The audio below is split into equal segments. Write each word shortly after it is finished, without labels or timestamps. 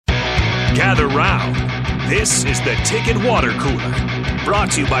Gather round. This is the Ticket Water Cooler,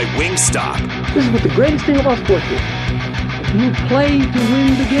 brought to you by Wingstop. This is what the greatest thing about sports is. You play to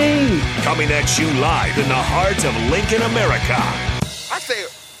win the game. Coming at you live in the heart of Lincoln, America. I say,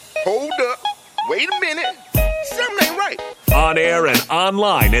 hold up, wait a minute, something ain't right. On air and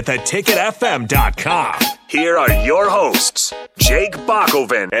online at theticketfm.com. Here are your hosts, Jake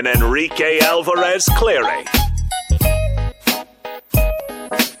Bakoven and Enrique Alvarez Clary.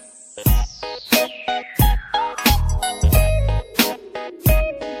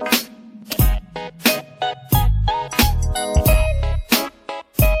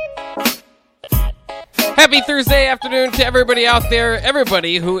 Happy Thursday afternoon to everybody out there,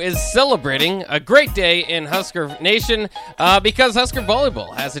 everybody who is celebrating a great day in Husker Nation because Husker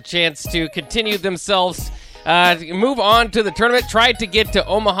Volleyball has a chance to continue themselves, move on to the tournament, try to get to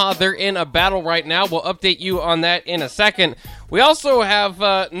Omaha. They're in a battle right now. We'll update you on that in a second. We also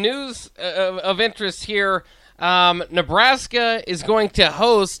have news of interest here. Nebraska is going to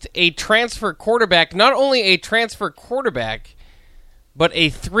host a transfer quarterback, not only a transfer quarterback, but a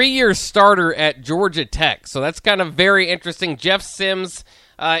 3-year starter at Georgia Tech. So that's kind of very interesting. Jeff Sims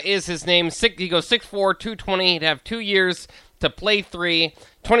is his name. He goes 6'4", 220. He'd have 2 years to play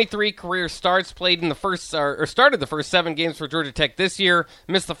 23 career starts, played in the first or started the first 7 games for Georgia Tech this year,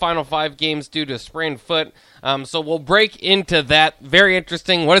 missed the final 5 games due to a sprained foot. So we'll break into that. Very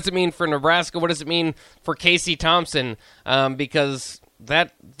interesting. What does it mean for Nebraska? What does it mean for Casey Thompson? Because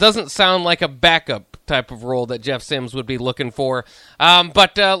that doesn't sound like a backup type of role that Jeff Sims would be looking for.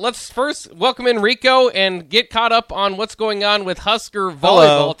 But let's first welcome in Rico and get caught up on what's going on with Husker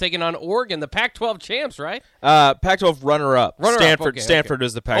Volleyball taking on Oregon, the Pac-12 champs, right? Pac-12 runner-up. Runner-up, Stanford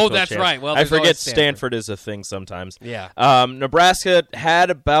is the Pac-12 Oh, that's champs. right. Well, I forget always Stanford is a thing sometimes. Yeah. Nebraska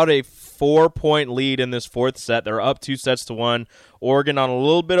had about a 4-point lead in this fourth set. They're up 2-1. Oregon on a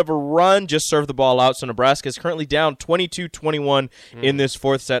little bit of a run, just served the ball out. So Nebraska is currently down 22-21 in this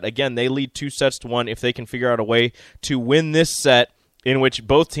fourth set. Again, they lead 2-1. If they can figure out a way to win this set, in which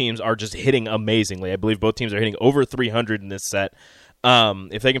both teams are just hitting amazingly. I believe both teams are hitting over 300 in this set.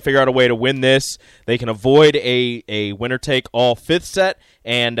 If they can figure out a way to win this, they can avoid a winner-take-all fifth set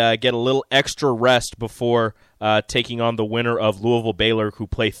and get a little extra rest before taking on the winner of Louisville-Baylor, who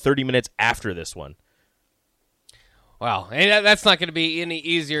play 30 minutes after this one. Wow, and that's not going to be any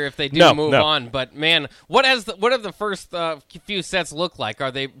easier if they do move on. But man, what have the first few sets look like?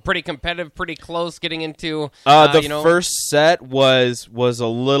 Are they pretty competitive, pretty close, getting into? First set was a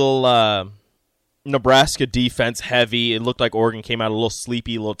little Nebraska defense heavy. It looked like Oregon came out a little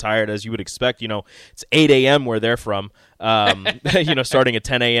sleepy, a little tired, as you would expect. It's 8 a.m. where they're from. Starting a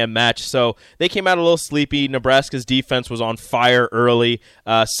 10 a.m. match. So they came out a little sleepy. Nebraska's defense was on fire early.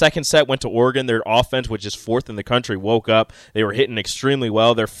 Second set went to Oregon. Their offense, which is 4th in the country, woke up. They were hitting extremely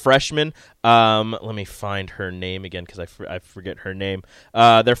well. Their freshman, let me find her name again because I forget her name.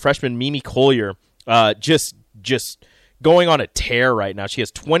 Their freshman, Mimi Collier, just going on a tear right now. She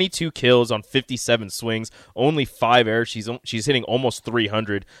has 22 kills on 57 swings, only 5 errors. She's hitting almost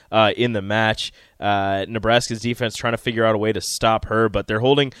 300 in the match. Nebraska's defense trying to figure out a way to stop her, but they're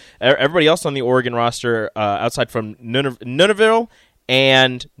holding everybody else on the Oregon roster outside from Nunaviller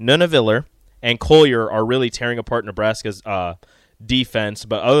and Collier are really tearing apart Nebraska's defense.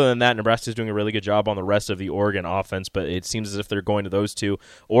 But other than that, Nebraska's doing a really good job on the rest of the Oregon offense, but it seems as if they're going to those two.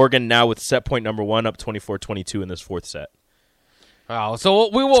 Oregon now with set point number 1 up 24-22 in this fourth set. Wow, so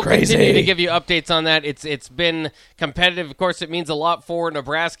we will continue to give you updates on that. It's been competitive. Of course, it means a lot for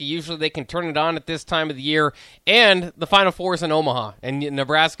Nebraska. Usually they can turn it on at this time of the year, and the Final Four is in Omaha. And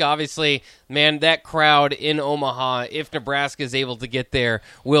Nebraska, obviously, man, that crowd in Omaha, if Nebraska is able to get there,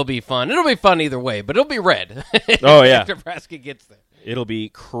 will be fun. It'll be fun either way, but it'll be red. Oh, yeah. If Nebraska gets there. It'll be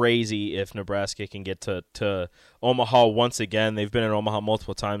crazy if Nebraska can get to Omaha once again. They've been in Omaha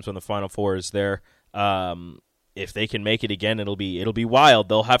multiple times when the Final Four is there. If they can make it again, it'll be wild.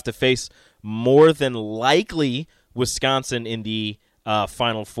 They'll have to face more than likely Wisconsin in the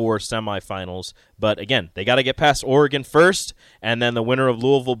Final Four semifinals. But again, they got to get past Oregon first, and then the winner of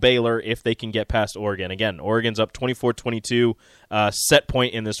Louisville-Baylor if they can get past Oregon. Again, Oregon's up 24-22, set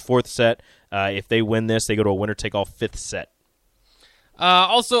point in this fourth set. If they win this, they go to a winner-take-all fifth set.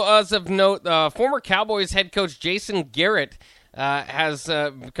 Also, as of note, former Cowboys head coach Jason Garrett has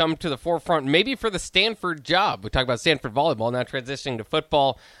come to the forefront, maybe for the Stanford job. We talk about Stanford volleyball, now transitioning to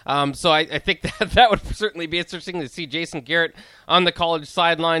football. So I think that would certainly be interesting to see Jason Garrett on the college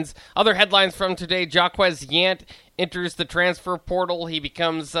sidelines. Other headlines from today, Jaquez Yant enters the transfer portal. He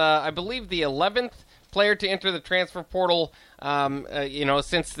becomes, I believe, the 11th player to enter the transfer portal,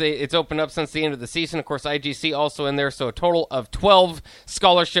 since it's opened up since the end of the season. Of course, IGC also in there, so a total of 12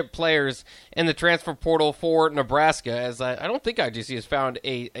 scholarship players in the transfer portal for Nebraska, as I don't think IGC has found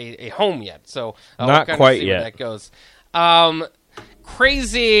a home yet. So not we'll quite see yet. where that goes.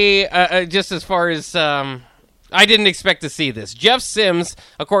 Crazy, just as far as... I didn't expect to see this. Jeff Sims,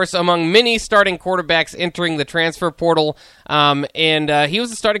 of course, among many starting quarterbacks entering the transfer portal, and he was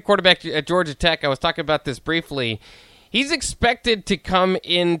the starting quarterback at Georgia Tech. I was talking about this briefly. He's expected to come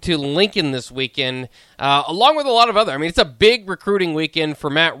into Lincoln this weekend, along with a lot of other. I mean, it's a big recruiting weekend for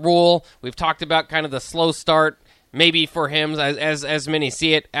Matt Rule. We've talked about kind of the slow start, maybe for him, as many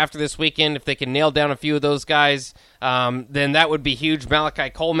see it after this weekend. If they can nail down a few of those guys, then that would be huge. Malachi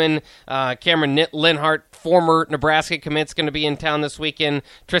Coleman, Cameron Linhart, former Nebraska commit's going to be in town this weekend.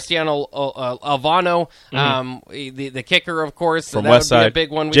 Tristiano Alvano, the kicker, of course. From that West would be a Side. big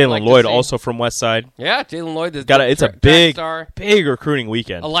one. Jalen Lloyd, also from West Side. Yeah, Jalen Lloyd. It's a big recruiting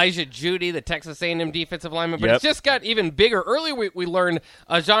weekend. Elijah Judy, the Texas A&M defensive lineman. But Yep. It's just got even bigger. Earlier we learned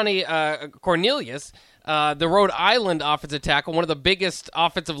Johnny Cornelius, the Rhode Island offensive tackle, one of the biggest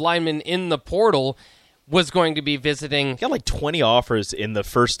offensive linemen in the portal, was going to be visiting. He got like 20 offers in the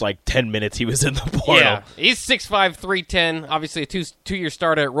first 10 minutes he was in the portal. Yeah, he's 6'5", 310. Obviously, a two-year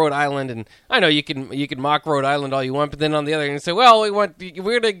starter at Rhode Island, and I know you can mock Rhode Island all you want, but then on the other hand, you say, well, we're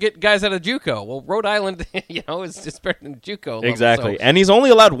going to get guys out of JUCO. Well, Rhode Island, is just better than JUCO level, Exactly, so. And he's only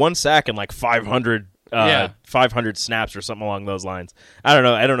allowed one sack in 500 snaps or something along those lines. I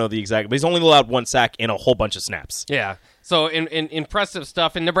don't know the exact, but he's only allowed one sack in a whole bunch of snaps. Yeah. So in impressive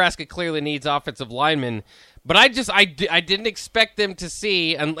stuff, and Nebraska clearly needs offensive linemen. But I didn't expect them to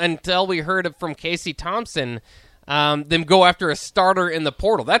see, until we heard from Casey Thompson, them go after a starter in the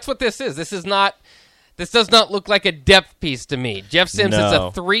portal. That's what this is. This does not look like a depth piece to me. Jeff Sims is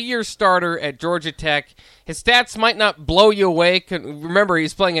a 3-year starter at Georgia Tech. His stats might not blow you away. Remember,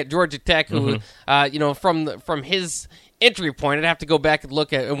 he's playing at Georgia Tech, who, from his entry point, I'd have to go back and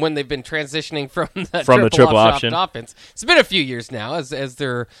look at when they've been transitioning from the triple option offense. It's been a few years now, as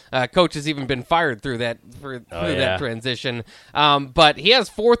their coach has even been fired through that that transition. But he has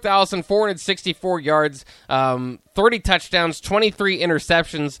 4,464 yards, 30 touchdowns, 23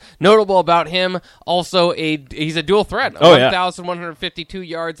 interceptions. Notable about him, also he's a dual threat. 1,152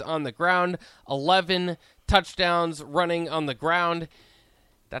 yards on the ground, 11 touchdowns running on the ground.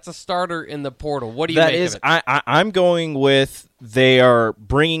 That's a starter in the portal. What do you make of it? I'm going with they are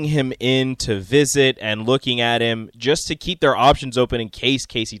bringing him in to visit and looking at him just to keep their options open in case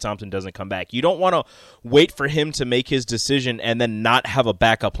Casey Thompson doesn't come back. You don't want to wait for him to make his decision and then not have a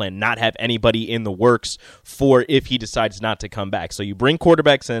backup plan, not have anybody in the works for if he decides not to come back. So you bring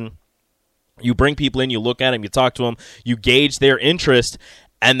quarterbacks in, you bring people in, you look at them, you talk to them, you gauge their interest,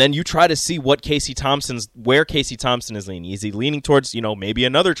 and then you try to see where Casey Thompson is leaning. Is he leaning towards, maybe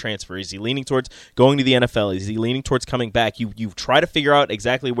another transfer? Is he leaning towards going to the NFL? Is he leaning towards coming back? You try to figure out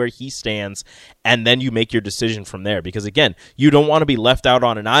exactly where he stands, and then you make your decision from there. Because, again, you don't want to be left out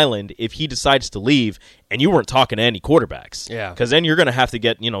on an island if he decides to leave and you weren't talking to any quarterbacks. Yeah. Because then you're going to have to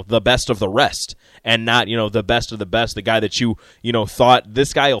get, the best of the rest and not, the best of the best, the guy that you thought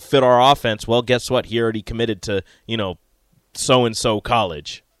this guy will fit our offense. Well, guess what? He already committed to, so-and-so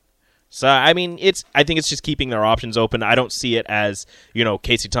college. So, I think it's just keeping their options open. I don't see it as,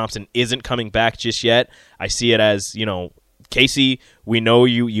 Casey Thompson isn't coming back just yet. I see it as, Casey, we know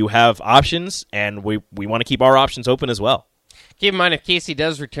you have options, and we want to keep our options open as well. Keep in mind, if Casey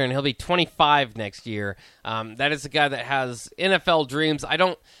does return, he'll be 25 next year. That is a guy that has NFL dreams. I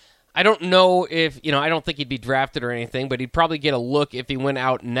don't know if, I don't think he'd be drafted or anything, but he'd probably get a look if he went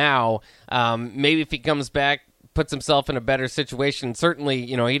out now. Maybe if he comes back, puts himself in a better situation. Certainly,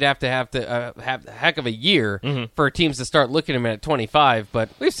 he'd have to have a heck of a year for teams to start looking at him at 25. But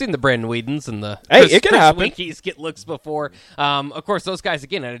we've seen the Brandon Whedons and the it can happen. Winkies get looks before. Of course, those guys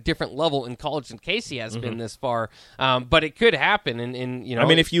again at a different level in college than Casey has been this far. But it could happen. And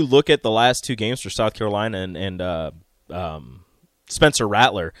if you look at the last two games for South Carolina and Spencer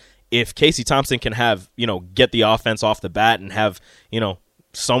Rattler, if Casey Thompson can have get the offense off the bat and have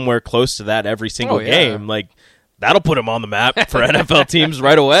somewhere close to that every single game, that'll put him on the map for NFL teams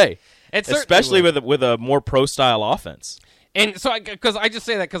right away, especially with a more pro-style offense. And so, because I just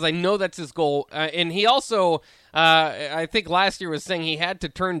say that because I know that's his goal. And he also, I think last year was saying he had to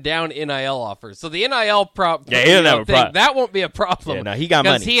turn down NIL offers. So the NIL that won't be a problem. Yeah, no, he got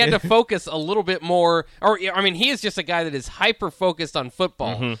money. Because he had to focus a little bit more. He is just a guy that is hyper-focused on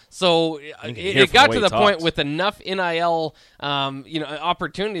football. So it got to the point with enough NIL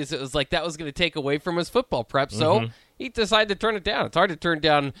opportunities, it was like that was going to take away from his football prep. So he decided to turn it down. It's hard to turn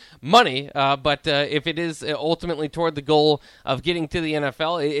down money, but if it is ultimately toward the goal of getting to the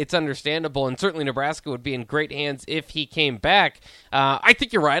NFL, it's understandable, and certainly Nebraska would be in great hands if he came back. I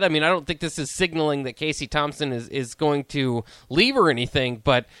think you're right. I mean, I don't think this is signaling that Casey Thompson is going to leave or anything,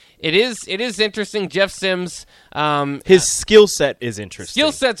 but it is interesting. Jeff Sims, his skill set is interesting.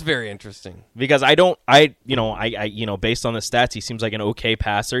 Skill set's very interesting because I based on the stats, he seems like an okay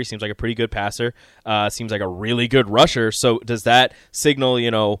passer. He seems like a pretty good passer. Seems like a really good rusher. So does that signal?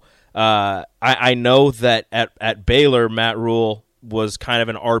 I know that at Baylor, Matt Rule was kind of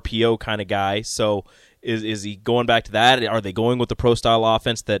an RPO kind of guy. So is he going back to that? Are they going with the pro style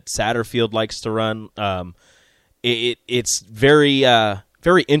offense that Satterfield likes to run? It's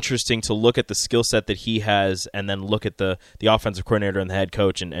very interesting to look at the skill set that he has and then look at the offensive coordinator and the head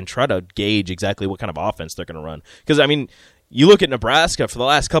coach and try to gauge exactly what kind of offense they're going to run. Because, I mean, you look at Nebraska for the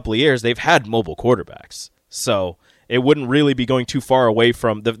last couple of years, they've had mobile quarterbacks. So it wouldn't really be going too far away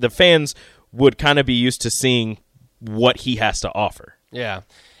from the fans would kind of be used to seeing what he has to offer. Yeah.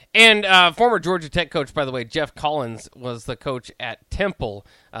 And former Georgia Tech coach, by the way, Jeff Collins was the coach at Temple.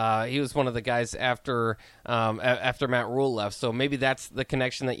 He was one of the guys after Matt Rule left. So maybe that's the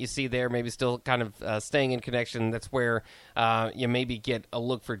connection that you see there. Maybe still kind of staying in connection. That's where you maybe get a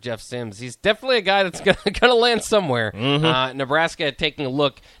look for Jeff Sims. He's definitely a guy that's going to land somewhere. Mm-hmm. Nebraska taking a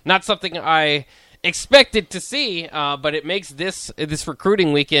look. Not something I expected to see, but it makes this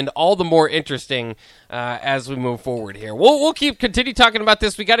recruiting weekend all the more interesting as we move forward here. We'll continue talking about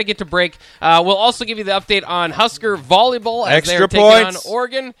this. We got to get to break. We'll also give you the update on Husker Volleyball as they're taking on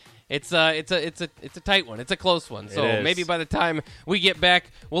Oregon. It's a tight one. It's a close one. So maybe by the time we get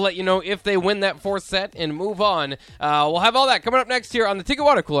back, we'll let you know if they win that fourth set and move on. We'll have all that coming up next here on the Ticket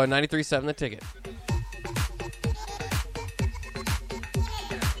Water Cooler on 93.7 The Ticket.